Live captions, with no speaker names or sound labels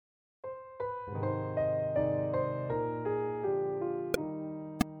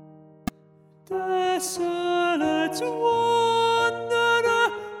desolate wanderer,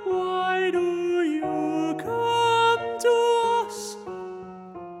 why do you come to us?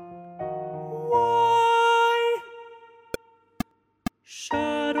 Why?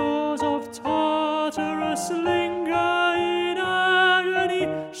 Shadows of Tartarus linger in agony.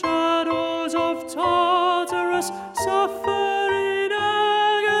 Shadows of Tartarus suffer in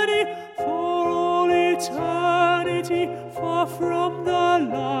agony for all eternity, far from the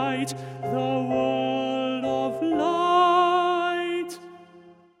light.